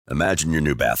Imagine your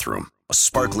new bathroom. A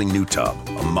sparkling new tub,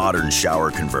 a modern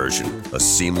shower conversion, a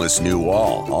seamless new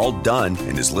wall, all done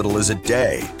in as little as a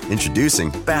day.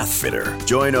 Introducing Bath Fitter.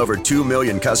 Join over 2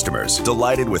 million customers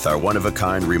delighted with our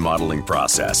one-of-a-kind remodeling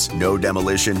process. No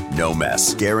demolition, no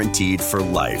mess. Guaranteed for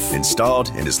life. Installed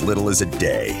in as little as a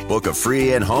day. Book a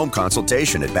free in-home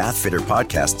consultation at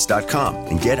bathfitterpodcasts.com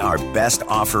and get our best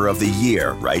offer of the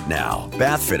year right now.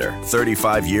 Bath Fitter,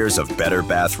 35 years of better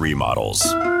bath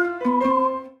remodels.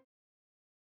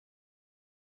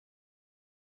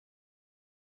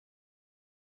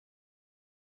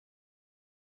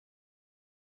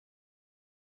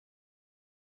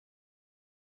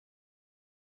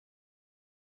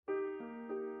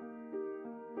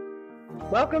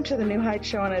 Welcome to the New Heights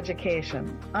Show on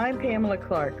Education. I'm Pamela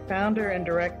Clark, founder and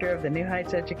director of the New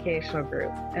Heights Educational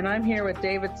Group, and I'm here with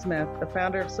David Smith, the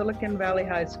founder of Silicon Valley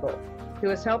High School, who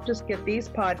has helped us get these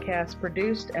podcasts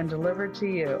produced and delivered to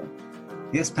you.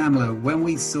 Yes, Pamela, when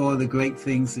we saw the great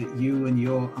things that you and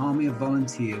your army of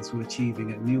volunteers were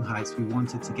achieving at New Heights, we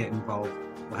wanted to get involved.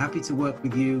 We're happy to work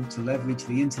with you to leverage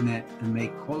the internet and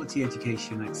make quality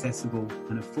education accessible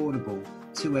and affordable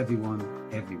to everyone,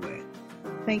 everywhere.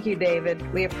 Thank you,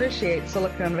 David. We appreciate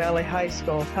Silicon Valley High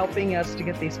School helping us to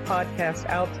get these podcasts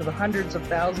out to the hundreds of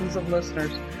thousands of listeners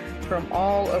from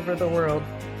all over the world.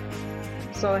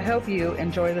 So I hope you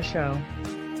enjoy the show.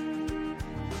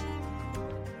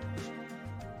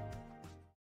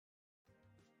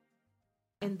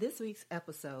 In this week's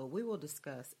episode, we will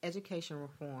discuss education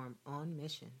reform on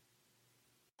mission.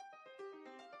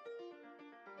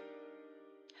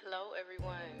 Hello,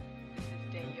 everyone. This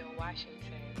is Danielle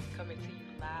Washington coming to you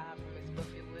live from Ms.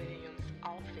 Buffy Williams'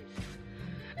 office.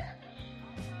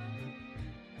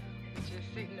 We're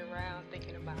just sitting around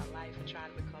thinking about life and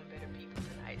trying to become better people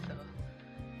tonight, so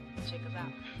check us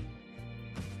out.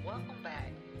 Welcome back.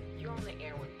 You're on the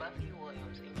air with Buffy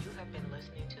Williams, and you have been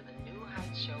listening to the New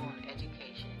Heights Show on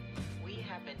Education. We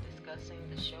have been discussing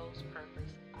the show's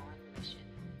purpose on mission.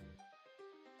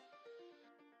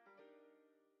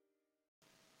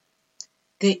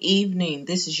 Good evening.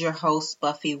 This is your host,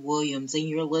 Buffy Williams, and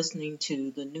you're listening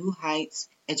to the New Heights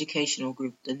Educational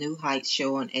Group, the New Heights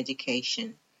Show on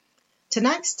Education.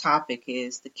 Tonight's topic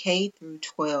is the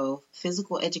K-12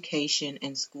 physical education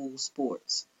and school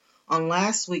sports. On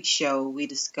last week's show, we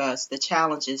discussed the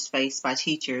challenges faced by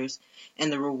teachers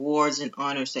and the rewards and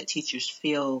honors that teachers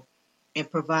feel in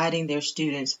providing their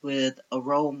students with a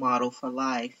role model for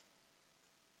life,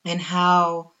 and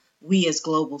how we as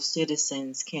global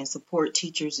citizens can support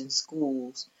teachers and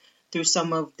schools through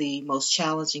some of the most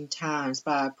challenging times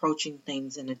by approaching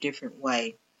things in a different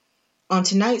way. On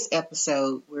tonight's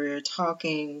episode, we're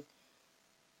talking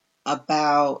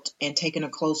about and taking a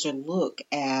closer look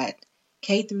at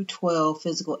K-12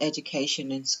 physical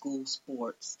education and school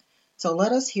sports. So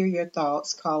let us hear your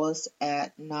thoughts. Call us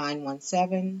at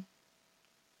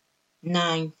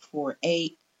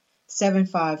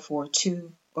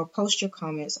 917-948-7542 or post your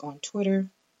comments on Twitter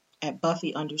at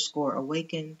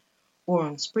Buffy_Awaken or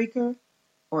on Spreaker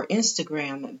or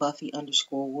Instagram at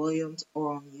Buffy_Williams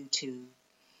or on YouTube.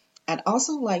 I'd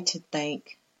also like to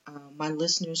thank my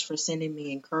listeners for sending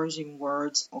me encouraging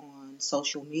words on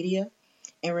social media.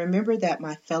 And remember that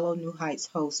my fellow New Heights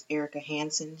host, Erica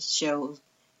Hansen's show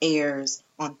airs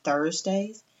on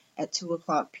Thursdays at 2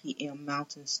 o'clock p.m.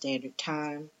 Mountain Standard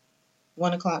Time,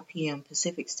 1 o'clock p.m.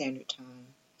 Pacific Standard Time,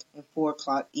 and 4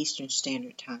 o'clock Eastern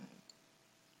Standard Time.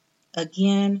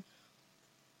 Again,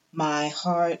 my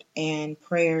heart and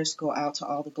prayers go out to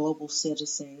all the global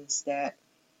citizens that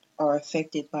are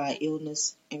affected by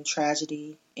illness and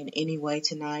tragedy in any way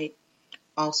tonight.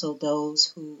 Also those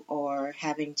who are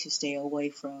having to stay away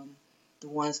from the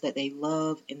ones that they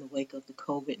love in the wake of the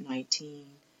COVID-19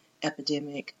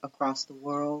 epidemic across the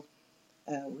world.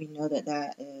 We know that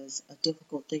that is a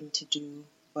difficult thing to do,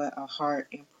 but our heart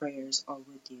and prayers are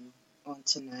with you on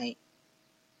tonight.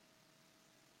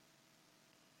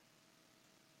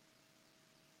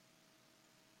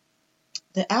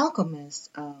 The Alchemist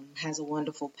has a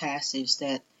wonderful passage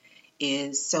that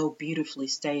is so beautifully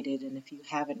stated, and if you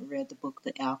haven't read the book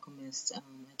The Alchemist, I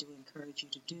do encourage you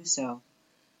to do so.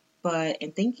 But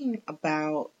in thinking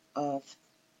about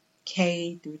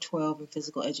K through 12 in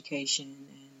physical education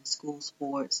and school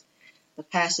sports, the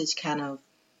passage kind of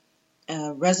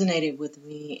resonated with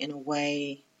me in a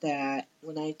way that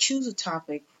when I choose a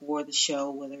topic for the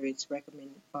show, whether it's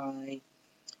recommended by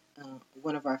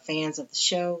one of our fans of the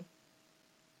show,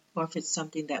 or if it's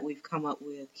something that we've come up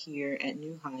with here at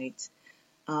New Heights,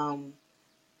 I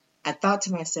thought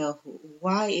to myself,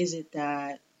 why is it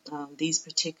that these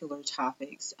particular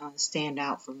topics stand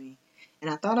out for me? And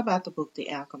I thought about the book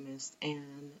The Alchemist,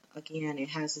 and again, it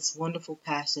has this wonderful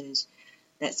passage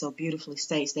that so beautifully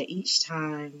states that each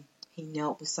time he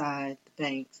knelt beside the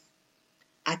banks,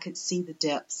 I could see the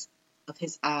depths of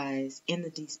his eyes, in the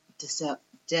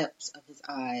depths of his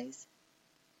eyes,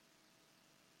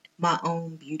 my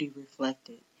own beauty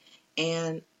reflected.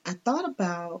 And I thought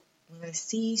about when I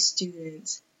see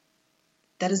students,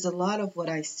 that is a lot of what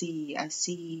I see. I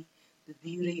see the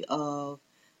beauty of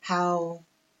how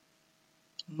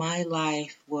my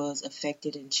life was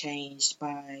affected and changed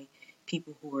by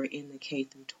people who are in the K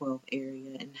through 12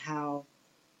 area, and how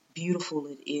beautiful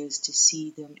it is to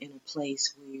see them in a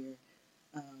place where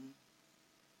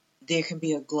there can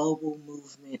be a global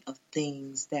movement of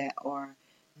things that are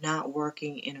not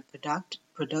working in a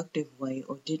productive way,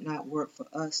 or did not work for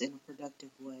us in a productive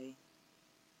way,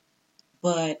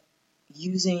 but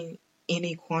using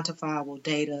any quantifiable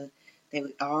data that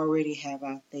we already have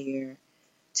out there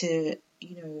to,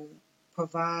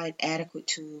 provide adequate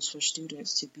tools for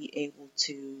students to be able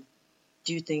to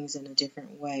do things in a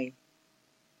different way.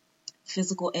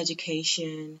 Physical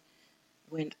education,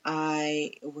 when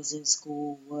I was in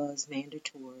school, was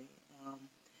mandatory.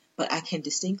 But I can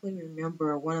distinctly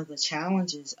remember one of the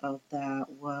challenges of that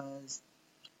was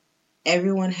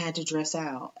everyone had to dress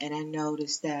out. And I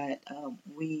noticed that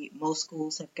most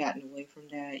schools have gotten away from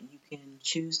that. You can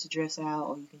choose to dress out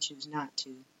or you can choose not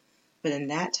to. But in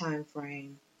that time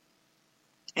frame,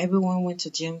 everyone went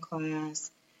to gym class.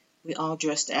 We all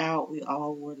dressed out. We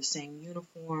all wore the same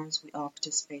uniforms. We all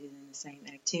participated in the same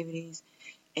activities.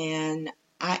 And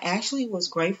I actually was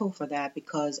grateful for that,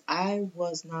 because I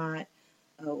was not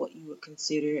what you would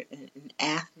consider an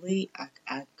athlete.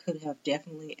 I could have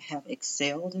definitely have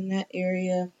excelled in that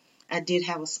area. I did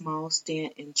have a small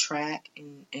stint in track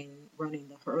and running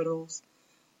the hurdles,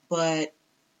 but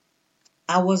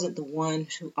I wasn't the one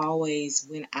who always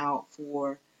went out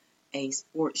for a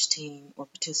sports team or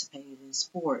participated in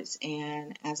sports.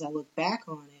 And as I look back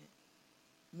on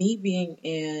it, me being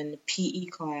in PE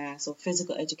class or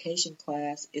physical education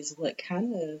class is what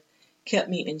kind of kept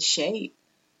me in shape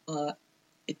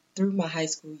through my high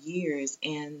school years.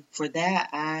 And for that,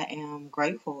 I am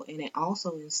grateful. And it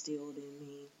also instilled in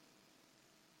me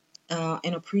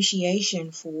an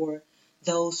appreciation for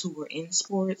those who were in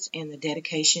sports and the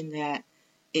dedication that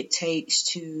it takes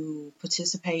to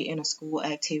participate in a school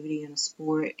activity, in a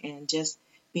sport, and just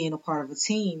being a part of a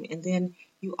team. And then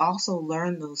you also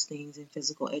learn those things in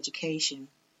physical education.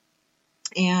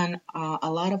 And a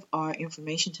lot of our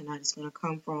information tonight is going to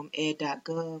come from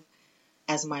ed.gov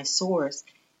as my source.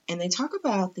 And they talk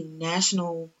about the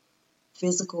National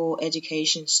Physical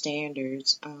Education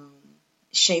Standards,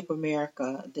 Shape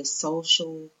America, the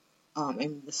social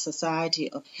and the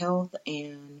Society of Health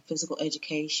and Physical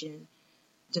Education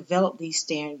develop these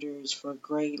standards for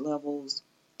grade levels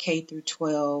K through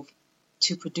 12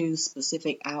 to produce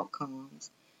specific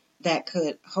outcomes that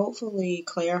could hopefully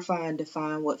clarify and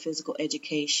define what physical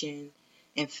education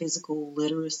and physical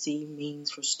literacy means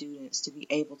for students to be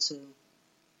able to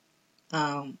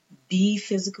be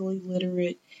physically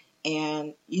literate.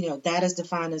 And, that is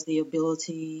defined as the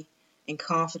ability and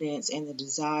confidence and the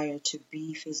desire to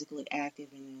be physically active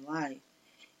in their life.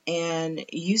 And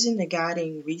using the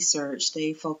guiding research,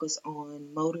 they focus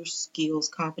on motor skills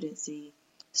competency,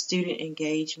 student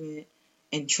engagement,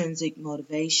 intrinsic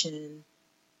motivation,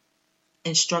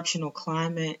 instructional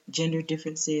climate, gender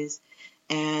differences,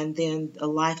 and then a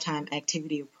lifetime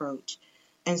activity approach.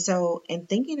 And so in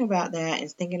thinking about that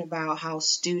and thinking about how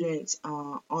students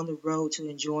are on the road to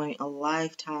enjoying a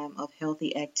lifetime of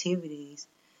healthy activities,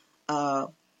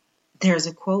 there's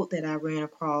a quote that I ran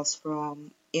across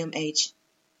from M.H.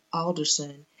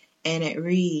 Alderson, and it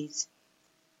reads,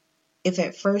 "If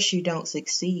at first you don't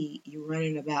succeed, you're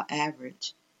running about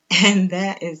average." And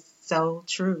that is so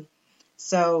true.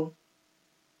 So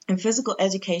in physical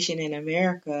education in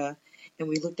America, and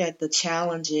we looked at the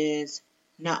challenges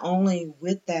not only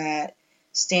with that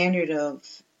standard of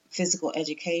physical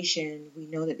education, we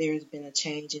know that there has been a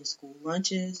change in school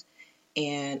lunches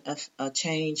and a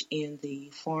change in the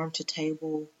farm to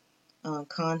table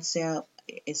concept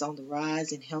is on the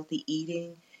rise in healthy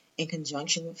eating in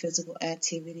conjunction with physical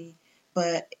activity.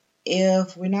 But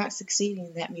if we're not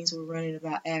succeeding, that means we're running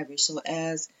about average. So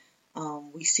as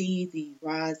we see the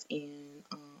rise in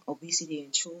obesity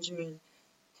in children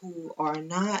who are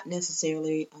not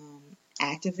necessarily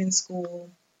active in school,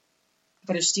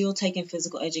 but are still taking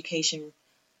physical education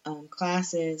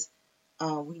classes,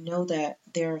 we know that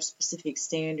there are specific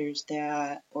standards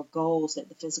or goals that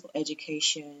the physical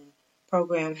education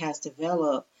program has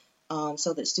developed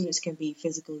so that students can be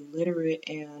physically literate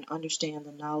and understand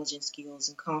the knowledge and skills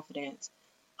and confidence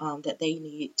that they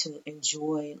need to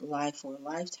enjoy life for a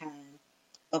lifetime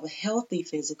of a healthy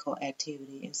physical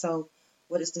activity. And so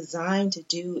what it's designed to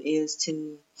do is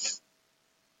to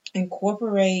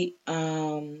incorporate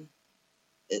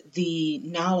the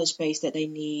knowledge base that they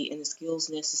need and the skills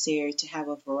necessary to have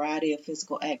a variety of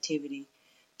physical activity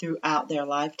throughout their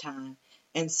lifetime.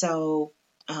 And so,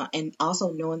 and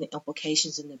also knowing the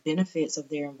implications and the benefits of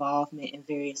their involvement in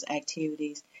various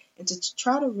activities, and to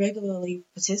try to regularly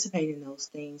participate in those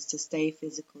things to stay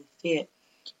physically fit.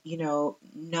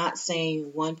 Not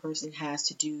saying one person has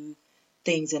to do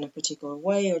things in a particular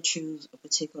way or choose a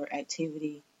particular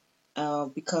activity,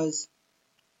 because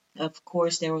of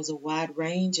course, there was a wide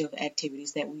range of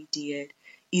activities that we did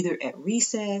either at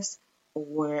recess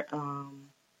or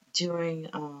during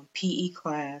PE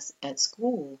class at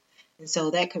school. And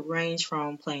so that could range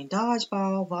from playing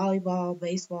dodgeball, volleyball,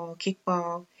 baseball,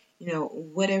 kickball,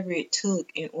 whatever it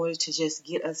took in order to just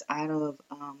get us out of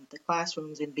the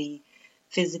classrooms and be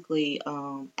physically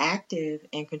active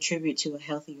and contribute to a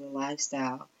healthier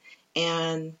lifestyle.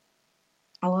 And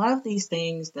a lot of these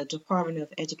things, the Department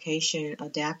of Education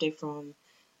adapted from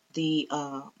the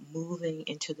Moving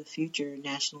into the Future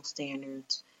national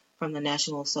standards from the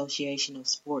National Association of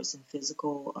Sports and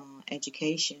Physical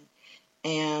Education.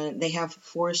 And they have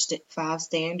five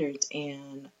standards.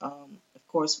 And of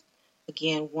course,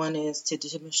 again, one is to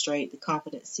demonstrate the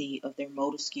competency of their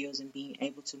motor skills and being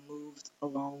able to move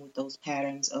along with those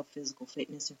patterns of physical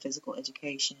fitness and physical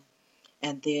education.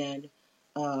 And then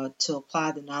to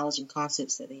apply the knowledge and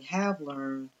concepts that they have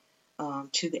learned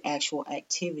to the actual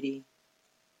activity,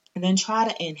 and then try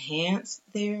to enhance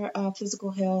their physical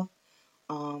health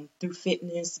through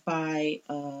fitness by,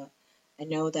 I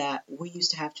know that we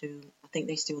used to have to, I think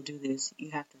they still do this,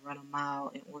 you have to run a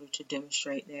mile in order to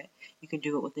demonstrate that you can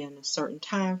do it within a certain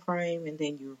time frame, and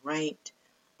then you're ranked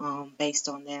based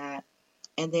on that.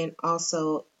 And then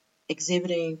also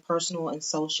exhibiting personal and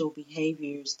social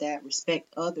behaviors that respect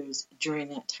others during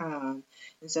that time.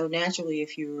 And so naturally,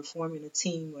 if you're forming a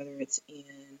team, whether it's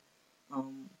in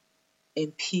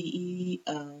PE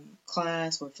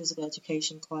class or physical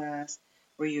education class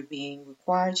where you're being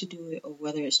required to do it, or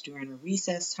whether it's during a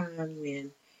recess time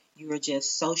when you are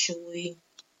just socially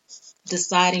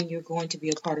deciding you're going to be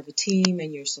a part of a team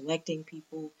and you're selecting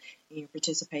people and you're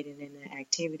participating in the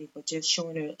activity, but just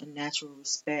showing a natural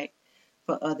respect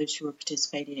for others who are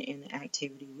participating in the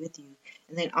activity with you.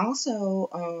 And then also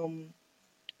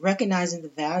recognizing the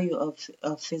value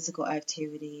of physical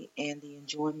activity and the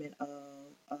enjoyment of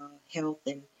health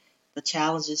and the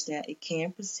challenges that it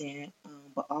can present,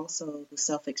 but also the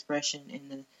self-expression and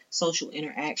the social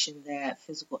interaction that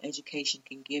physical education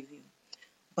can give you.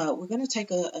 But we're going to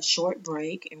take a short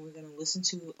break and we're going to listen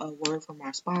to a word from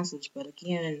our sponsors. But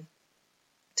again,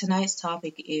 tonight's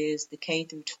topic is the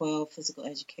K-12 physical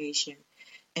education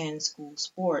and school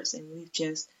sports. And we've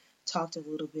just talked a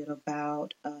little bit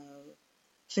about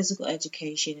physical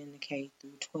education in the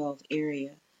K-12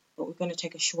 area. But we're going to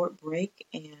take a short break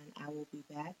and I will be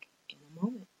back in a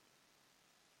moment.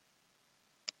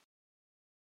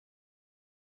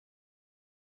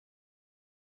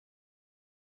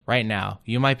 Right now,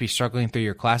 you might be struggling through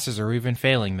your classes or even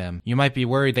failing them. You might be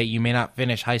worried that you may not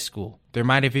finish high school. There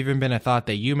might have even been a thought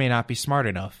that you may not be smart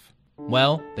enough.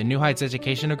 Well, the New Heights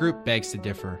Educational Group begs to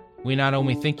differ. We not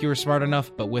only think you are smart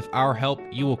enough, but with our help,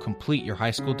 you will complete your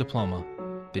high school diploma.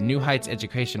 The New Heights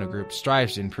Educational Group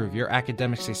strives to improve your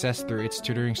academic success through its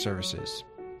tutoring services.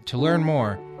 To learn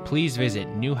more, please visit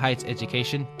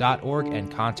newheightseducation.org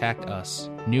and contact us.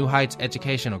 New Heights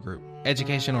Educational Group,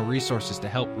 educational resources to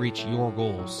help reach your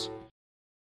goals.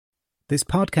 This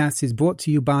podcast is brought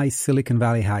to you by Silicon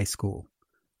Valley High School,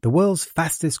 the world's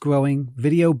fastest growing,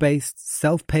 video-based,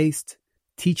 self-paced,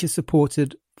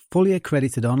 teacher-supported, fully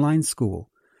accredited online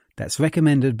school that's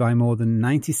recommended by more than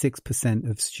 96%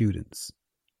 of students.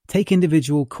 Take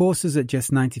individual courses at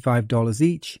just $95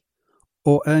 each,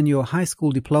 or earn your high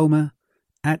school diploma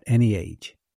at any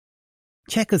age.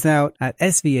 Check us out at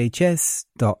svhs.co.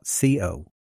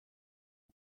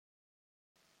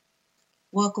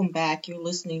 Welcome back. You're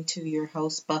listening to your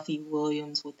host, Buffy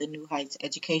Williams, with the New Heights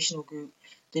Educational Group,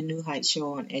 the New Heights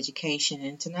Show on Education.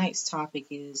 And tonight's topic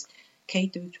is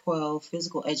K-12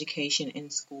 physical education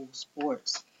and school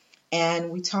sports. And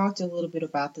we talked a little bit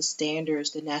about the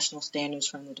standards, the national standards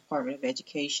from the Department of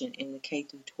Education in the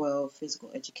K-12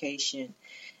 physical education.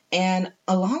 And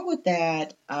along with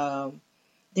that,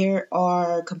 there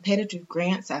are competitive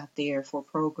grants out there for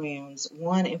programs.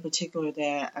 One in particular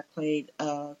that I paid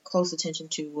close attention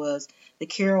to was the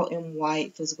Carol M.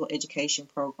 White Physical Education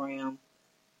Program.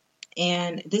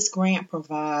 And this grant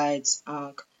provides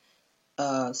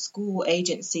school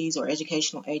agencies or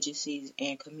educational agencies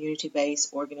and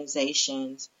community-based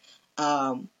organizations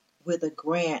with a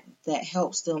grant that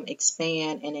helps them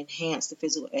expand and enhance the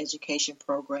physical education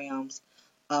programs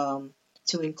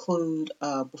to include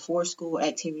before school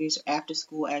activities, after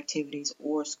school activities,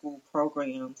 or school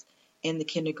programs in the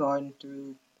kindergarten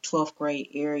through 12th grade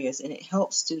areas. And it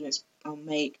helps students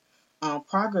make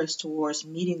progress towards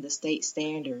meeting the state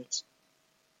standards.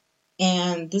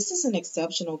 And this is an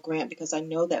exceptional grant because I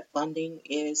know that funding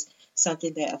is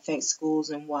something that affects schools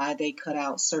and why they cut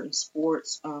out certain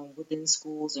sports within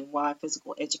schools and why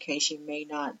physical education may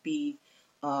not be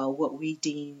what we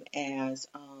deem as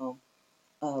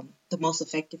the most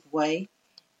effective way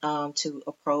to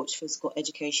approach physical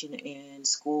education in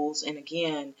schools. And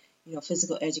again,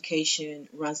 physical education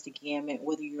runs the gamut.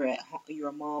 Whether you're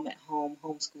a mom at home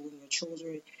homeschooling your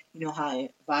children, you know how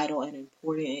vital and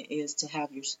important it is to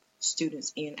have your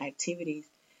students in activities.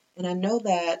 And I know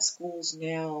that schools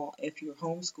now, if you're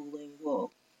homeschooling,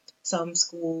 some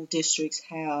school districts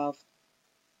have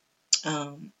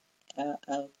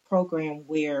a program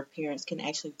where parents can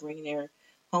actually bring their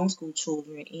homeschool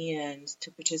children in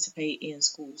to participate in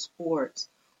school sports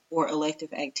or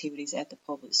elective activities at the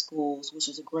public schools, which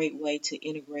is a great way to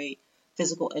integrate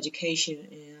physical education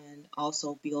and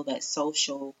also build that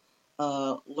social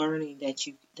learning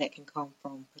that can come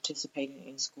from participating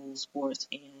in school sports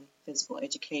and physical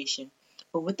education.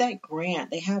 But with that grant,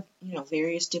 they have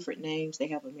various different names. They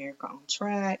have America on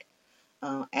Track,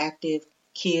 Active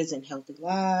Kids and Healthy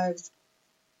Lives,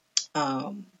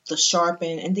 the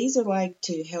Sharpen, and these are like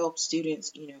to help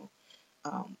students,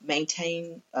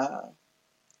 maintain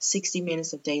 60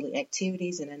 minutes of daily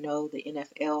activities. And I know the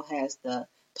NFL has the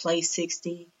Play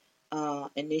 60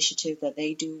 initiative that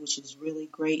they do, which is really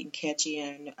great and catchy,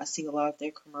 and I see a lot of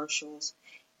their commercials.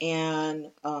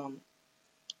 And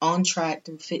On Track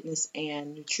through Fitness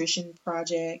and Nutrition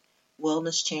Project,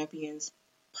 Wellness Champions,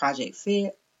 Project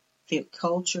Fit, Fit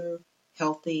Culture,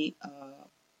 Healthy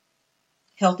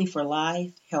for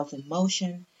Life, Health in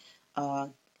Motion,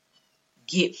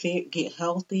 Get Fit, Get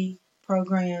Healthy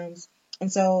programs,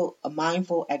 and so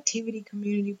mindful activity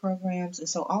community programs. And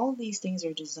so all of these things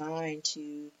are designed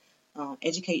to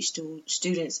educate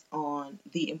students on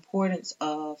the importance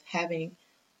of having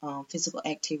physical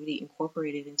activity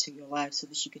incorporated into your life so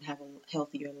that you can have a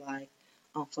healthier life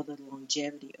for the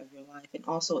longevity of your life, and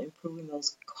also improving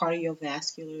those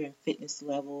cardiovascular and fitness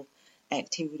level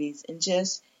activities, and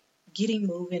just getting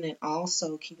moving, and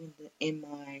also keeping in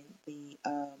mind the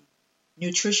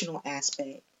nutritional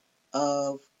aspect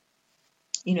of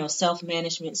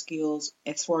self-management skills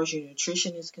as far as your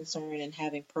nutrition is concerned, and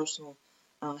having personal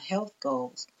health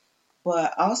goals.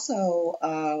 But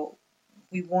also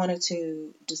we wanted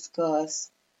to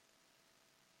discuss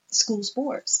school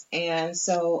sports. And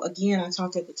so again, I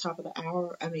talked at the top of the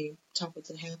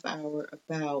half hour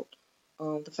about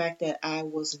the fact that I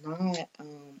was not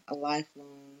a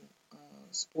lifelong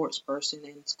sports person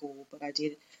in school, but I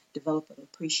did develop an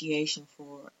appreciation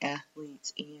for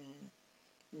athletes and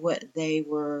what they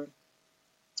were,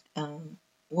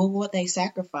 what they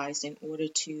sacrificed in order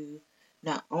to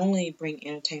not only bring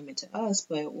entertainment to us,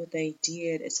 but what they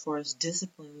did as far as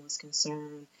discipline was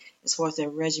concerned, as far as their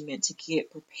regiment to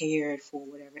get prepared for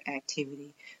whatever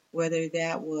activity, whether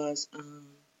that was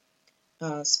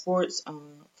sports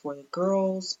for the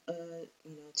girls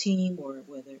team, or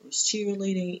whether it was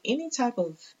cheerleading, any type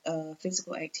of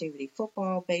physical activity,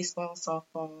 football, baseball,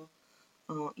 softball,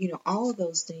 all of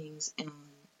those things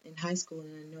in high school.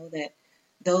 And I know that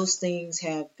those things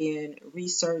have been,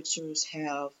 researchers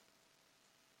have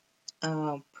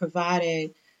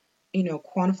provided,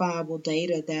 quantifiable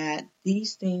data that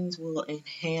these things will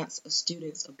enhance a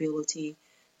student's ability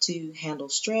to handle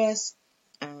stress.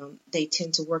 They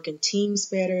tend to work in teams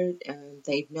better.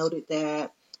 They've noted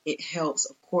that it helps,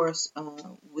 of course,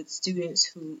 with students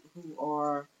who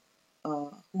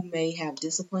may have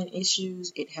discipline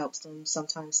issues. It helps them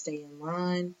sometimes stay in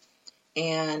line,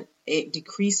 and it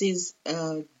decreases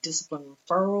discipline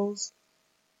referrals,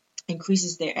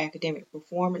 increases their academic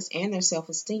performance and their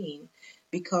self-esteem,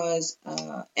 because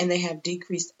and they have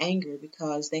decreased anger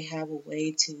because they have a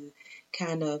way to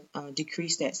kind of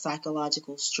decrease that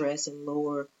psychological stress and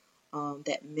lower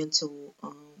that mental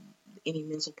any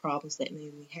mental problems that they may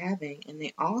be having. And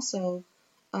they also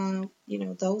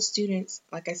those students,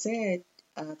 like I said,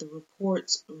 the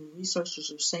reports,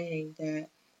 researchers are saying that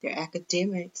their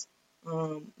academics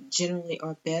generally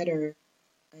are better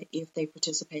if they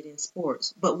participate in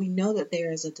sports. But we know that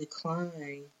there is a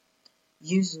decline.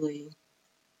 Usually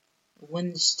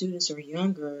when the students are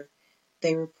younger,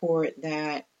 they report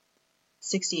that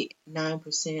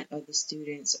 69% of the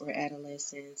students or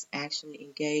adolescents actually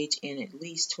engage in at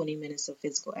least 20 minutes of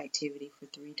physical activity for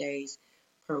 3 days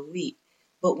per week.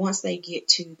 But once they get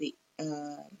to the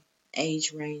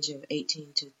age range of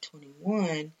 18 to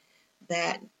 21,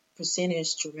 that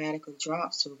percentage dramatically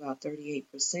drops to about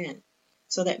 38%.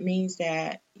 So that means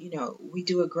that, we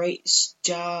do a great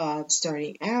job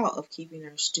starting out of keeping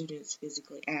our students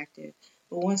physically active.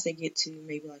 But once they get to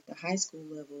maybe like the high school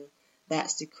level,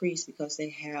 that's decreased because they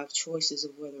have choices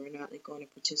of whether or not they're going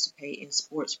to participate in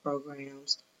sports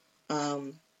programs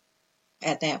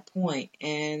at that point.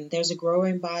 And there's a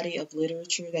growing body of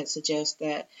literature that suggests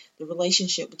that the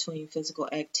relationship between physical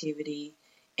activity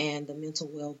and the mental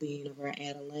well-being of our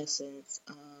adolescents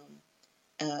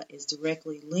is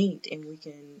directly linked, and we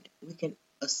can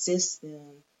assist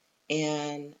them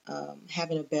in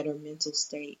having a better mental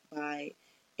state by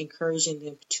encouraging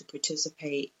them to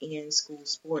participate in school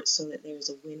sports so that there's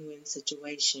a win-win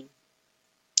situation.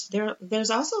 There's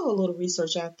also a little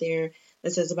research out there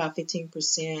that says about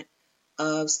 15%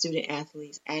 of student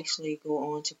athletes actually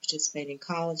go on to participate in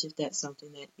college, if that's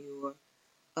something that you're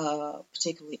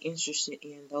particularly interested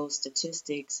in, those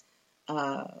statistics,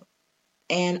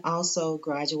 and also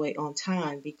graduate on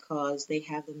time because they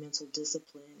have the mental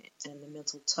discipline and the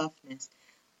mental toughness.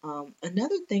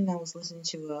 Another thing, I was listening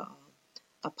to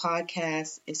a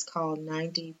podcast. It's called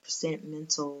 90%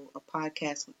 Mental, a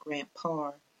podcast with Grant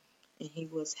Parr, and he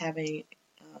was having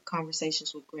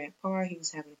conversations with Grant Parr. He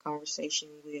was having a conversation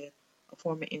with a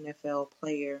former NFL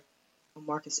player,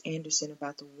 Marcus Anderson,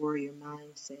 about the warrior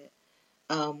mindset,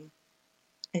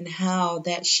 and how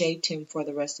that shaped him for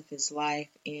the rest of his life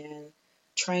and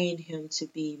trained him to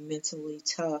be mentally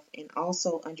tough, and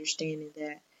also understanding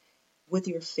that with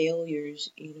your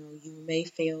failures, you may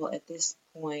fail at this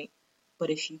point, but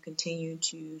if you continue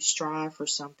to strive for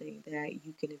something, that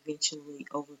you can eventually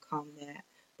overcome that.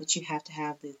 But you have to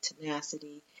have the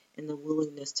tenacity and the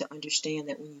willingness to understand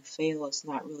that when you fail, it's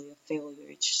not really a failure.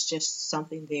 It's just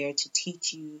something there to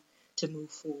teach you to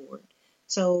move forward.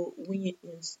 So when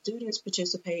students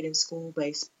participate in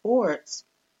school-based sports,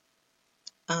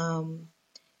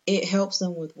 it helps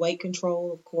them with weight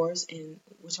control, of course, and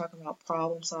we're talking about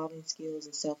problem-solving skills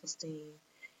and self-esteem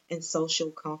and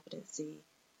social competency,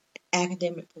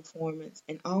 academic performance,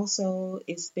 and also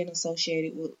it's been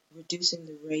associated with reducing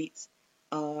the rates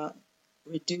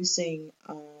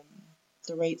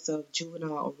of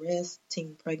juvenile arrest,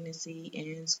 teen pregnancy,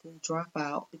 and school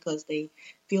dropout because they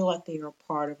feel like they are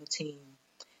part of a team.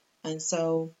 And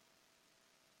so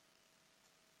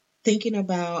thinking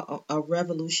about a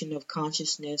revolution of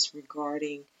consciousness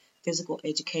regarding physical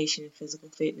education and physical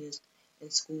fitness in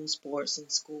school sports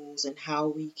and schools, and how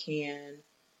we can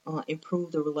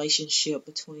improve the relationship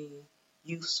between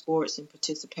youth sports and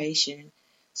participation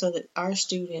so that our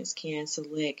students can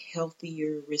select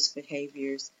healthier risk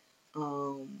behaviors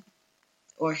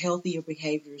or healthier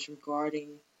behaviors regarding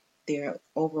their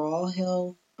overall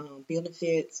health,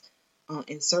 benefits,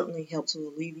 and certainly help to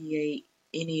alleviate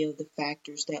any of the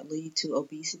factors that lead to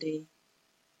obesity,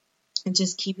 and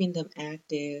just keeping them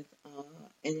active,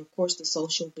 and of course the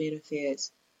social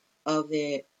benefits of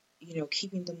it,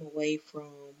 keeping them away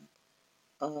from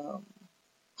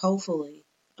hopefully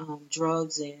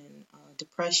drugs and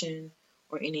depression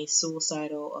or any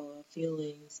suicidal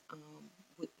feelings,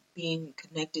 with being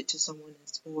connected to someone in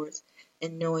sports,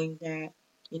 and knowing that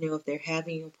if they're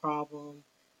having a problem,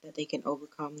 that they can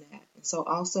overcome that. And so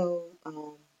also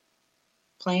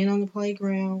playing on the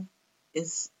playground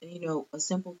is a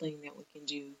simple thing that we can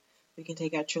do. We can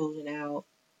take our children out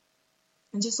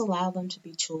and just allow them to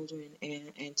be children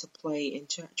and to play and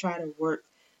try to work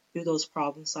through those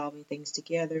problem solving things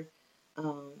together.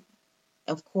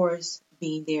 Of course,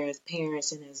 being there as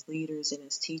parents and as leaders and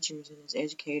as teachers and as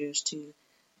educators to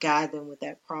guide them with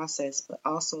that process, but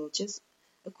also just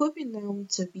equipping them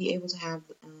to be able to have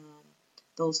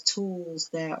those tools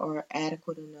that are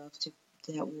adequate enough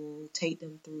that will take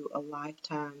them through a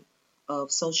lifetime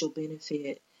of social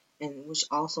benefit, and which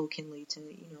also can lead to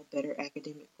better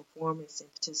academic performance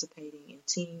and participating in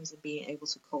teams and being able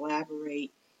to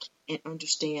collaborate and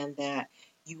understand that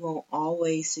you won't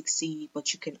always succeed,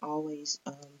 but you can always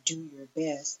do your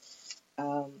best.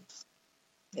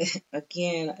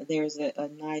 Again, there's a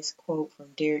nice quote from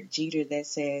Derek Jeter that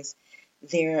says,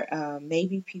 there may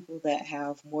be people that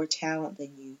have more talent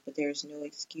than you, but there's no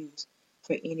excuse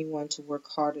for anyone to work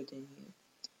harder than you.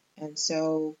 And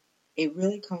so it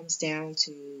really comes down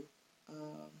to,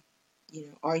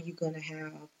 are you going to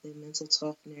have the mental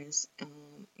toughness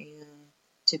and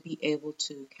to be able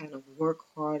to kind of work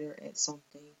harder at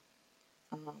something,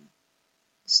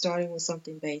 starting with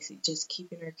something basic, just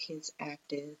keeping our kids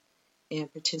active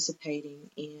and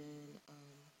participating in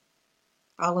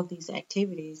all of these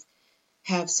activities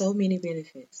have so many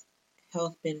benefits: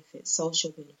 health benefits,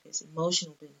 social benefits,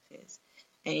 emotional benefits,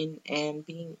 and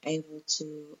being able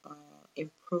to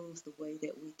improve the way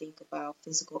that we think about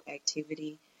physical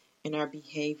activity and our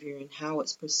behavior and how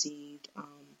it's perceived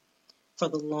for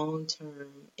the long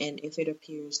term, and if it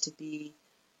appears to be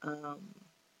um,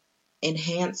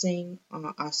 enhancing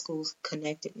our school's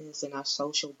connectedness and our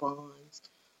social bonds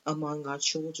among our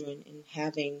children, and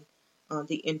having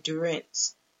the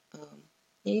endurance, um,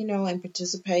 and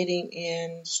participating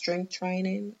in strength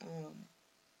training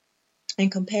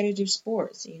and competitive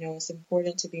sports. It's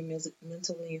important to be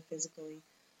mentally and physically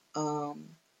um,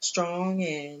 strong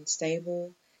and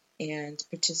stable and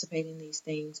participate in these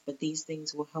things, but these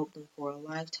things will help them for a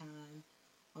lifetime,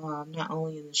 not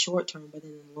only in the short term, but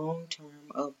in the long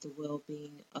term of the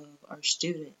well-being of our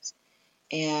students.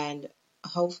 And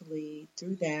hopefully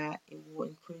through that, it will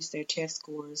increase their test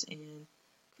scores and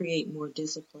create more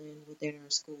discipline within our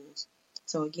schools.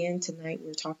 So again, tonight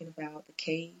we're talking about the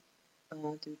K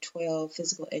through 12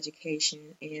 physical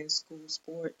education and school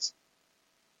sports,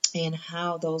 and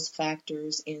how those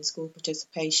factors in school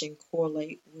participation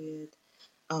correlate with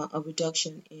a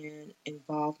reduction in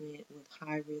involvement with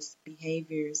high-risk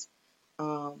behaviors,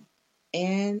 um,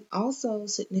 and also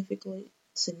significantly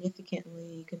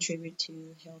contribute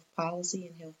to health policy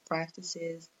and health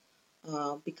practices,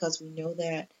 because we know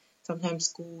that sometimes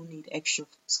schools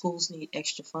need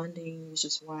extra funding, which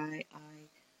is why I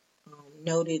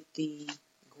noted the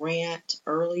grant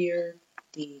earlier,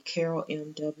 the Carol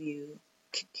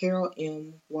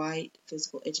M. White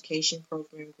Physical Education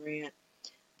Program grant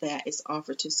that is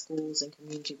offered to schools and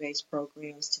community-based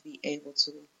programs to be able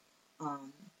to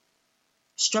um,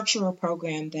 structure a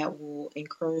program that will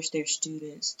encourage their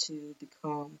students to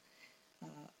become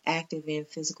active in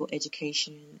physical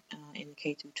education in the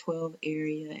K through 12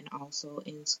 area, and also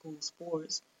in school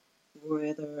sports,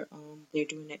 whether they're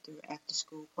doing it through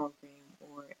after-school program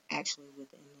or actually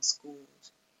within the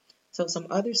schools. So some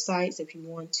other sites, if you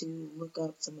want to look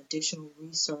up some additional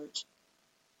research,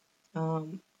 are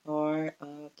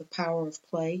The Power of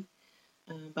Play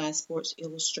by Sports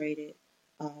Illustrated,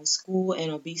 School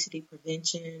and Obesity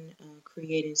Prevention,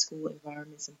 Creating School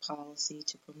Environments and Policy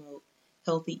to Promote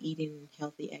Healthy Eating and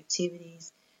Healthy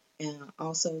Activities,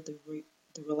 also the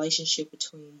relationship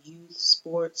between youth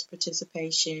sports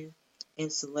participation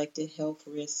and selected health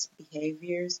risk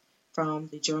behaviors from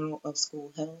the Journal of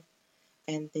School Health,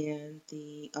 and then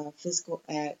the physical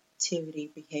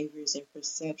activity behaviors and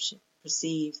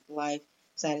perceived life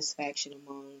satisfaction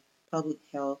among public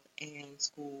health and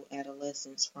school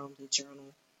adolescents from the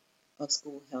Journal of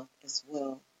School Health as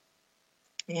well.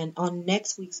 And on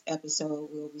next week's episode,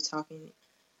 we'll be talking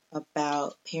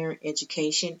about parent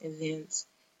education events,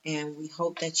 and we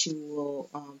hope that you will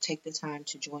take the time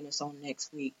to join us on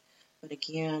next week. But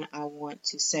again, I want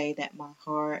to say that my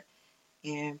heart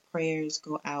and prayers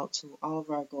go out to all of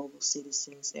our global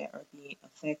citizens that are being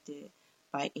affected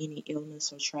by any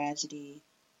illness or tragedy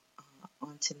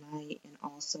on tonight, and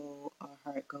also our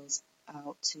heart goes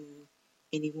out to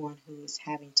anyone who is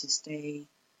having to stay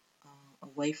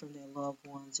away from their loved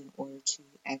ones in order to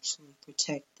actually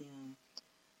protect them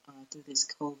through this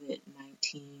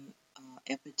COVID-19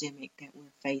 epidemic that we're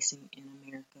facing in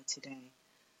America today.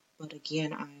 But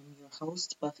again, I'm your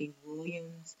host, Buffy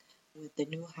Williams, with the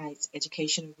New Heights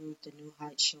Educational Group, the New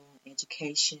Heights Show on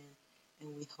Education,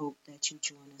 and we hope that you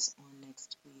join us on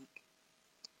next week.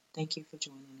 Thank you for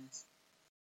joining us.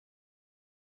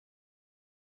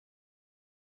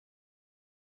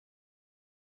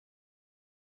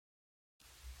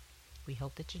 We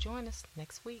hope that you join us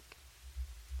next week.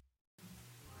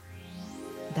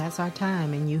 That's our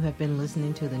time, and you have been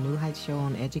listening to the New Heights Show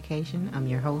on Education. I'm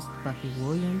your host, Buffy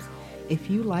Williams. If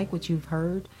you like what you've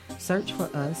heard, search for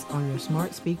us on your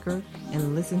smart speaker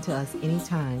and listen to us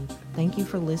anytime. Thank you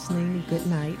for listening. Good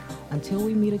night. Until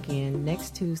we meet again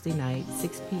next Tuesday night,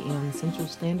 6 p.m. Central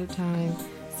Standard Time,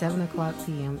 7 o'clock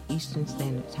p.m. Eastern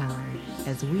Standard Time,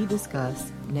 as we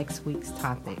discuss next week's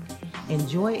topic.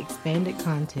 Enjoy expanded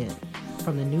content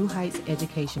from the New Heights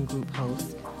Education Group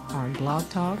hosts on Blog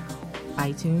Talk,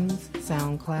 iTunes,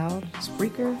 SoundCloud,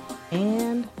 Spreaker,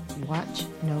 and Watch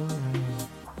No Learn.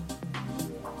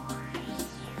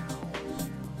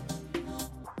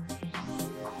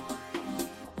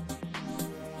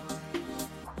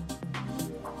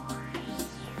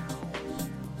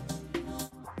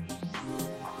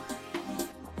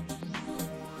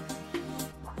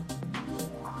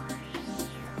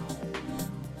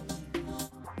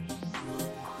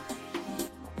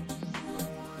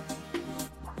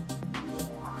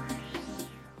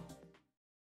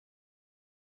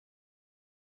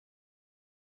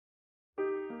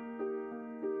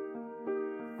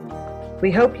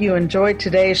 We hope you enjoyed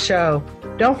today's show.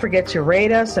 Don't forget to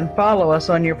rate us and follow us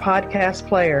on your podcast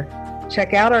player.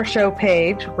 Check out our show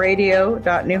page,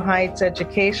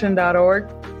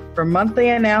 radio.newheightseducation.org, for monthly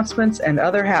announcements and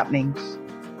other happenings.